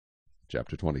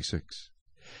Chapter 26.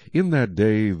 In that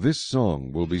day this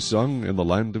song will be sung in the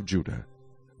land of Judah.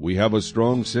 We have a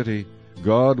strong city.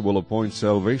 God will appoint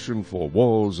salvation for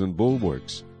walls and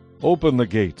bulwarks. Open the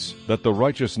gates, that the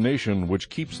righteous nation which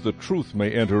keeps the truth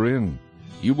may enter in.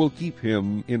 You will keep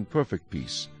him in perfect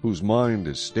peace, whose mind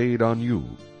is stayed on you,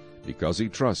 because he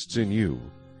trusts in you.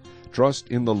 Trust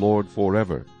in the Lord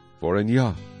forever, for in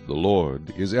Yah, the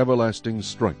Lord, is everlasting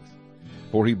strength.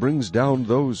 For he brings down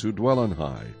those who dwell on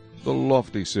high, the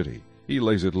lofty city. He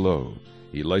lays it low.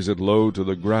 He lays it low to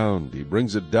the ground. He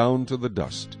brings it down to the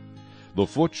dust. The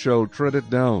foot shall tread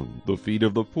it down, the feet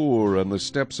of the poor and the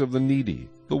steps of the needy.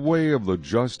 The way of the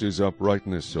just is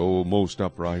uprightness, O most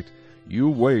upright. You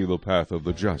weigh the path of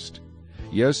the just.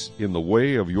 Yes, in the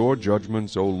way of your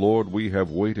judgments, O Lord, we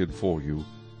have waited for you.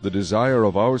 The desire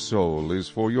of our soul is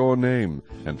for your name,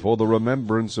 and for the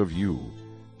remembrance of you.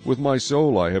 With my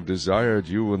soul I have desired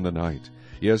you in the night.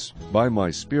 Yes, by my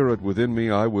spirit within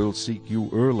me I will seek you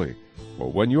early.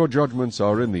 For when your judgments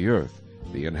are in the earth,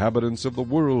 the inhabitants of the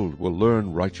world will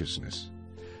learn righteousness.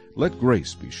 Let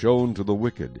grace be shown to the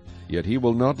wicked, yet he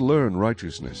will not learn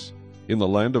righteousness. In the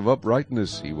land of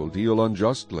uprightness he will deal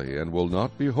unjustly, and will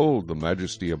not behold the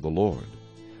majesty of the Lord.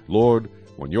 Lord,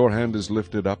 when your hand is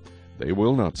lifted up, they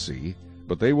will not see,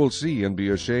 but they will see and be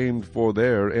ashamed for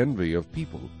their envy of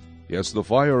people. Yes, the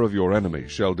fire of your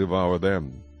enemies shall devour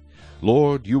them.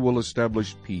 Lord, you will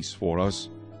establish peace for us,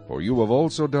 for you have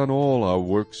also done all our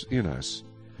works in us.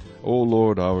 O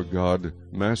Lord our God,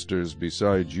 masters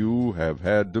beside you have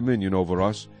had dominion over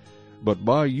us, but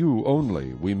by you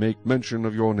only we make mention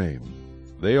of your name.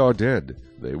 They are dead,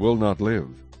 they will not live.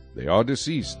 They are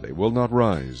deceased, they will not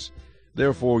rise.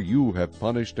 Therefore you have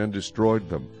punished and destroyed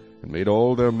them, and made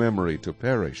all their memory to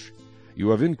perish. You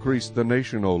have increased the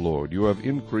nation, O Lord, you have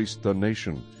increased the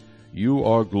nation. You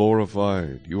are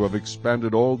glorified, you have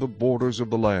expanded all the borders of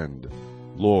the land.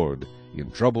 Lord, in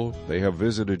trouble they have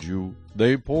visited you.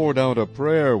 They poured out a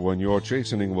prayer when your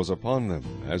chastening was upon them,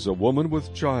 as a woman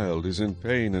with child is in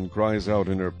pain and cries out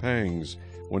in her pangs.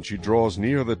 When she draws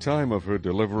near the time of her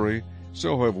delivery,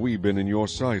 so have we been in your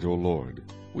sight, O Lord.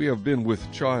 We have been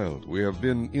with child, we have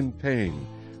been in pain.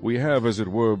 We have, as it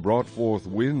were, brought forth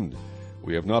wind.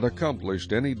 We have not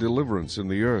accomplished any deliverance in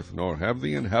the earth, nor have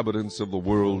the inhabitants of the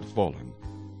world fallen.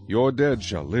 Your dead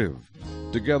shall live.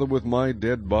 Together with my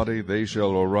dead body they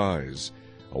shall arise.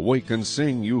 Awake and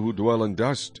sing, you who dwell in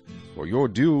dust, for your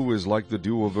dew is like the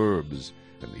dew of herbs,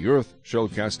 and the earth shall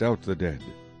cast out the dead.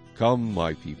 Come,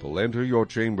 my people, enter your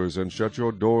chambers, and shut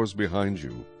your doors behind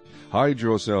you. Hide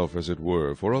yourself, as it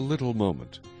were, for a little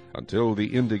moment, until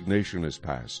the indignation is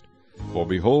past. For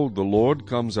behold, the Lord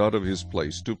comes out of his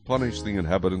place to punish the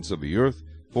inhabitants of the earth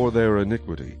for their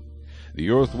iniquity. The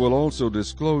earth will also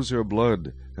disclose her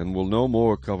blood, and will no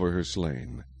more cover her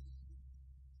slain.